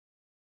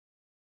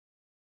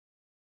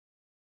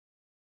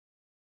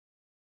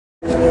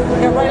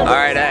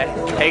Alright,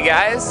 hey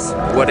guys,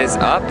 what is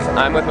up?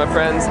 I'm with my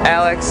friends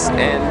Alex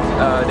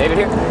and David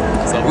here.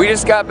 So we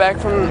just got back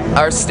from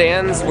our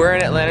stands. We're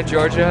in Atlanta,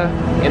 Georgia,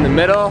 in the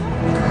middle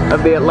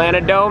of the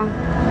Atlanta Dome.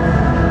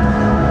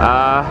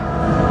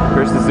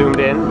 First is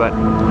zoomed in, but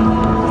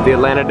it's the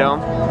Atlanta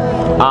Dome.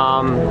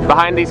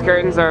 Behind these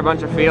curtains are a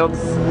bunch of fields.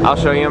 I'll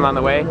show you them on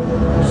the way.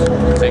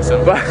 Take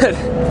some. But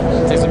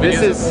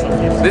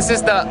this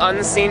is the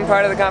unseen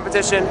part of the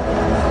competition.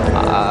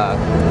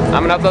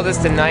 I'm gonna upload this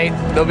tonight.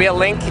 There'll be a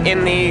link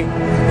in the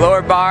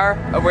lower bar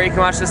of where you can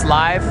watch this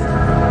live.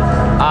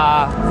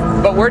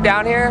 But we're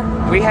down here.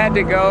 We had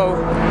to go.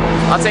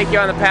 I'll take you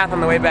on the path on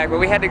the way back. But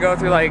we had to go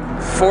through like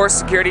 4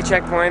 security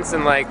checkpoints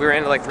and like we ran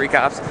into like 3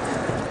 cops.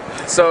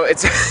 So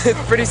it's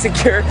pretty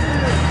secure.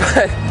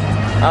 But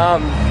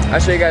I'll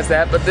show you guys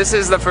that. But this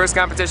is the first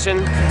competition,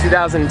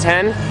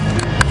 2010.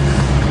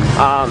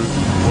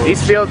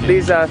 These fields,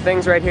 these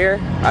things right here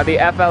are the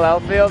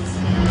FLL fields.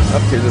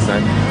 Up to this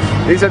side.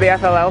 These are the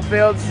FLL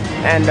fields,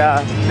 and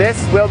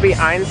this will be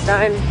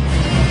Einstein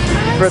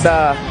for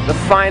the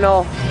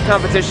final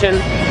competition.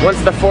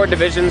 Once the 4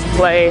 divisions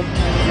play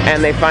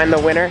and they find the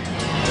winner.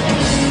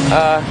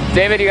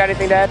 David, you got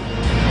anything to add?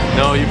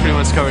 No, you pretty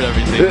much covered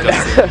everything.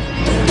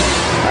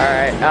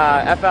 Alright,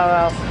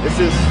 FLL, this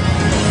is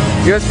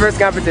yours first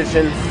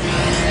competition.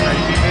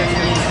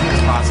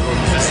 As possible.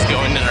 This is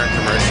going in our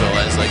commercial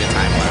as like a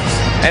time lapse.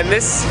 And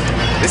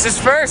this is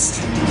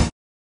first.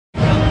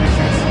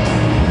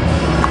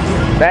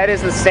 That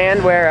is the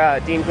stand where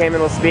Dean Kamen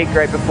will speak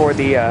right before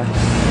the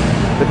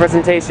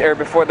presentation, or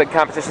before the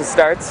competition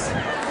starts.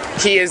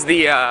 He is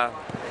the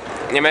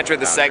inventor of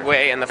the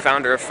Segway and the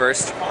founder of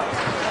First.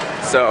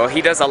 So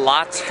he does a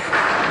lot.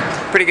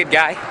 Pretty good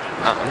guy.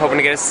 I'm hoping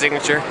to get his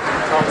signature.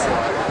 Talks a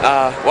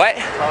lot. What?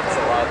 Talks a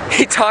lot.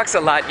 He talks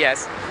a lot,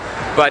 yes.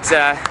 But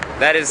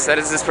that is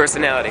his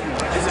personality.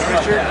 Is it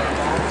Richard?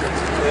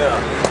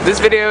 Yeah. This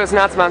video is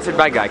not sponsored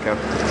by Geico.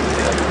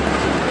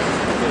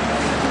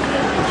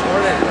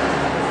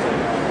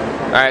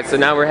 Alright, so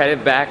now we're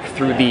headed back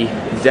through the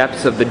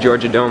depths of the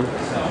Georgia Dome.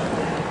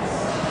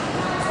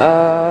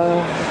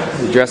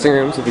 Dressing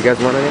rooms, if you guys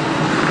want any.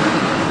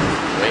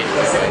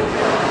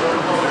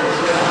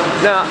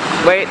 No,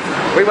 wait,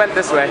 we went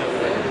this way.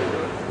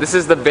 This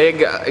is the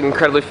big,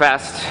 incredibly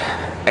fast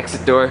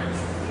exit door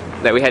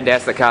that we had to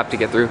ask the cop to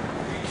get through.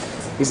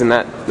 He's in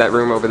that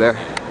room over there.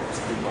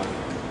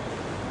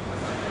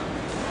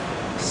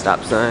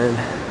 Stop sign.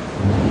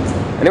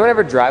 Anyone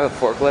ever drive a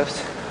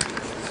forklift?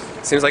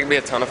 Seems like it'd be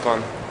a ton of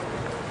fun.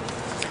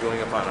 It's going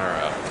up on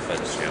our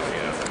Fed's channel,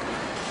 yeah.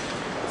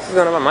 This is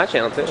going up on my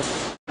channel too.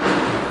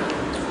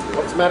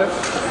 What's the matter?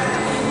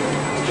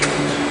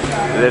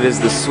 That is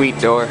the suite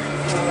door.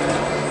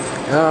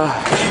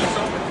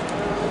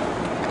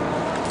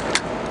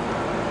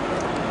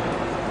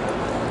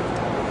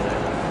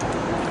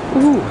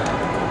 Ooh.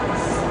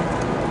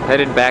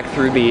 Headed back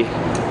through the,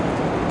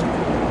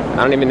 I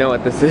don't even know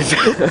what this is.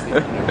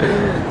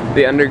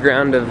 The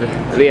underground of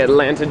the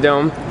Atlanta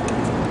Dome.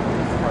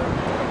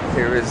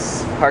 Here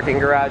is parking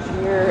garage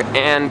here,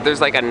 and there's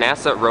like a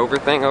NASA rover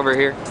thing over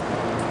here.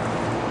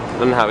 I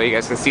don't know how you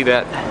guys can see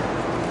that,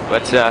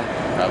 but yeah,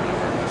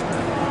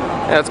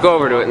 let's go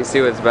over to it and see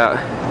what it's about.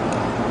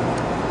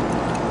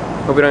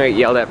 Hope we don't get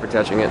yelled at for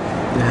touching it.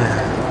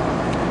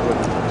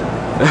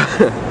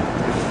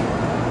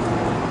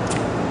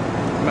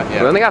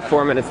 We only got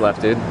 4 minutes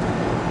left, dude.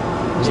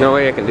 There's no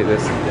way I can do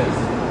this.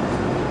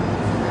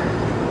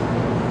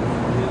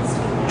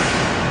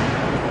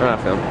 I'm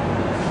not filming.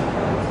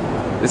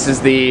 This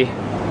is the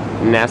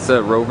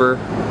NASA rover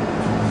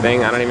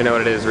thing. I don't even know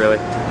what it is really.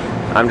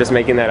 I'm just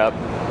making that up.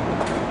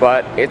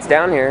 But it's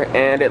down here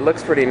and it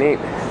looks pretty neat.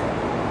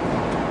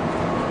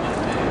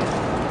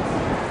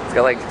 It's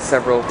got like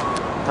several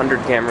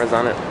hundred cameras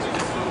on it.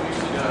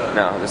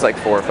 No, there's like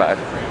 4 or 5.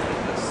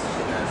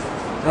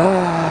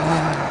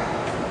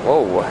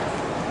 Whoa.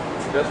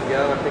 Justin, get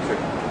out of my picture.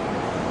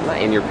 I'm not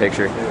in your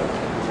picture.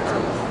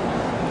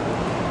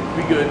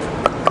 Be good.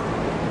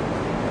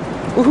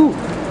 Woohoo!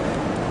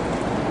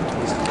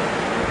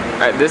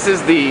 Alright, this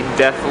is the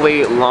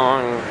deathly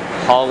long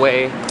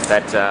hallway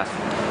that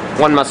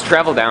one must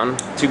travel down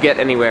to get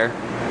anywhere.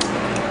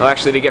 Well,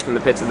 actually to get from the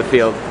pits of the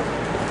field.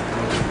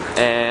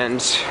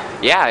 And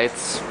yeah,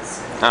 it's,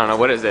 I don't know,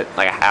 what is it?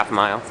 Like a half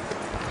mile?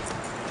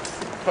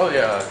 Probably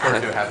a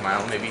quarter to a half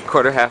mile, maybe.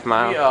 Quarter, half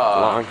mile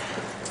long.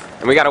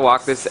 And we gotta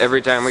walk this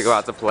every time we go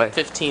out to play.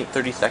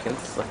 30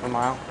 seconds left a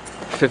mile.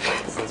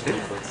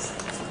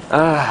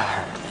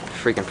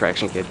 Freaking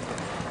fraction kid.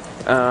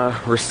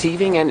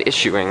 Receiving and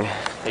issuing.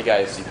 Hey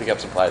guys, you pick up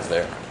supplies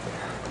there.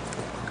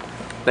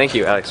 Thank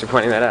you, Alex, for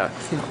pointing that out.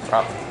 No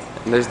problem.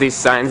 And there's these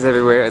signs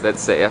everywhere that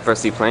say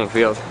FRC playing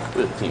field.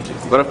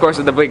 But of course,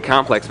 with the big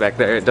complex back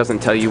there, it doesn't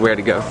tell you where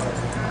to go.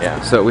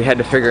 Yeah. So we had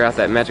to figure out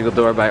that magical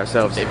door by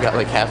ourselves. They've got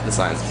like half the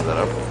signs set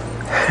up.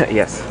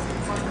 Yes.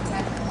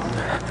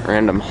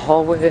 Random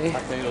hallway.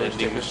 They've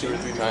distinguished 2 or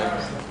 3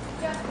 times.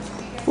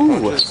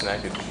 Ooh.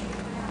 Snackage.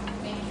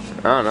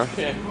 I don't know.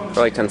 Okay.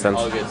 For like 10 cents.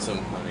 I'll get some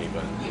honey,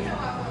 but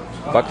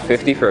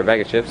 $1.50 for a bag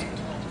of chips.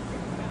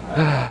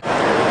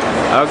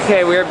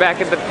 Okay, we're back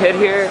at the pit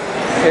here.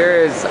 Here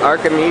is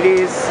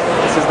Archimedes.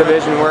 This is the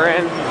vision we're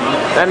in.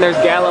 Then there's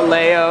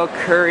Galileo,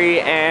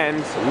 Curry,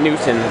 and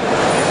Newton.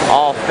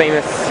 All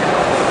famous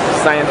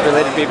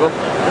science-related people.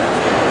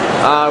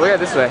 We are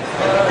this way.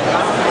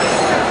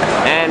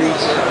 And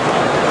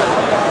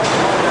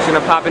just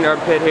gonna pop into our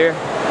pit here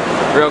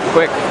real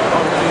quick.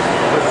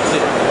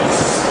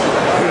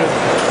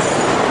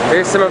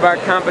 Here's some of our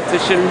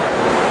competition.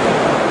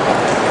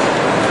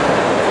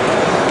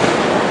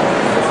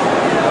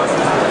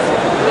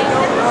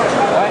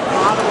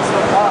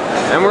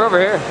 And we're over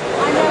here.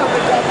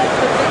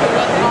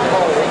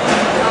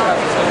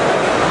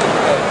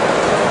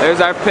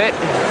 There's our pit.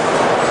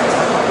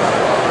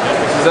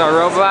 This is our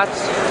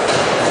robots.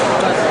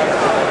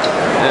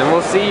 And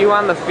we'll see you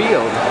on the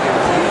field.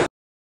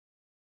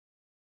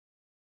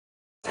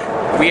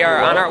 We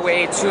are on our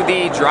way to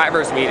the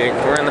drivers' meeting.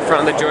 We're in the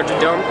front of the Georgia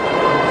Dome.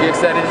 You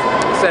excited?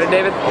 Excited,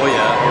 David? Oh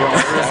yeah.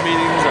 Drivers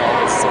meetings are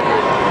always so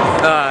great.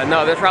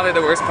 No, they're probably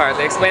the worst part.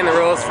 They explain the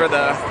rules for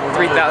the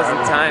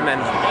 3,000th time,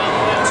 and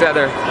it's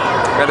rather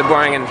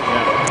boring and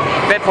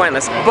a bit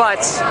pointless.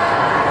 But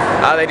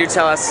they do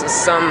tell us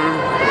some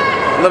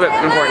little bit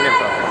important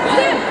info.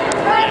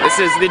 This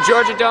is the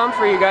Georgia Dome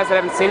for you guys that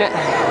haven't seen it.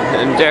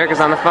 And Derek is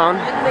on the phone.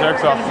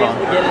 Derek's off the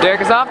phone.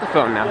 Derek is off the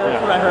phone now.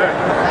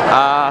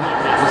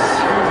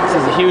 This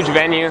is a huge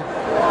venue.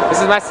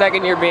 This is my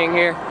second year being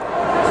here.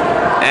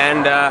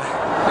 And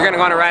you're gonna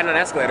go on a ride on an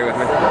escalator with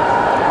me.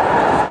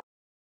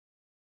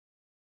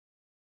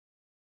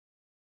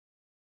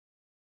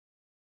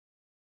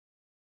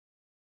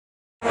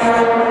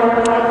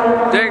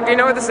 Derek, do you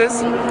know what this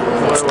is?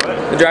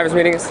 What? The drivers'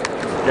 meeting is?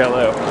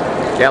 Galileo.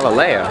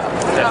 Galileo?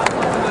 Yeah.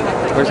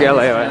 Where's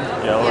Galileo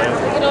at? Galileo.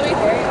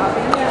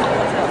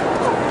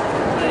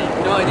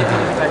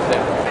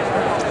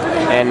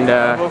 And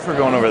Both are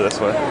going over this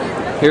way.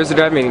 here's the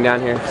drive meeting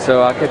down here.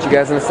 So I'll catch you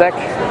guys in a sec.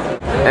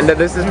 And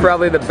this is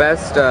probably the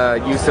best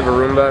use of a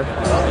Roomba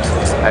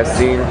I've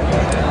seen.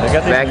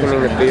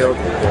 Vacuuming the field.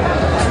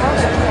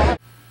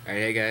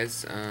 Alright, hey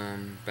guys,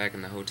 back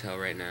in the hotel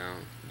right now.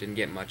 Didn't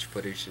get much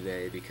footage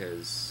today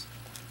because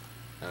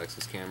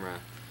Alex's camera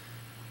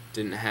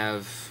didn't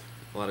have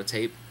a lot of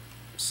tape.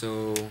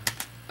 So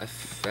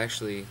I've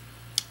actually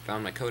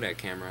found my Kodak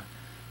camera,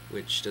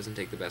 which doesn't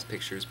take the best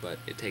pictures, but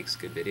it takes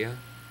good video.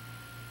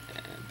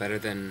 Better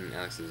than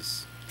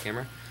Alex's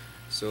camera.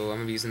 So I'm going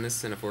to be using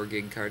this in a 4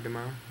 gig card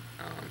tomorrow.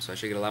 So I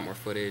should get a lot more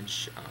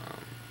footage.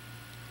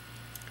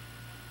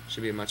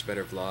 Should be a much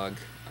better vlog.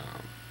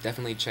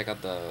 Definitely check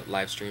out the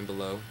live stream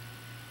below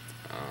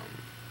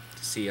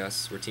to see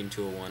us. We're Team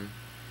 201.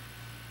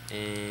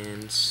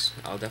 And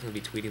I'll definitely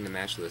be tweeting the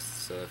match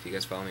list. So if you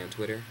guys follow me on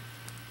Twitter,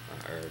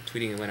 or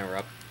tweeting it when we're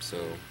up,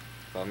 so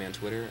follow me on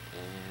Twitter,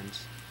 and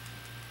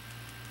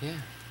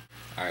yeah.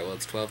 Alright, well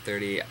it's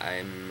 12:30.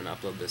 I'm going to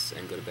upload this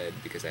and go to bed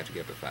because I have to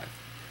get up at 5.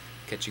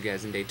 Catch you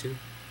guys in day 2.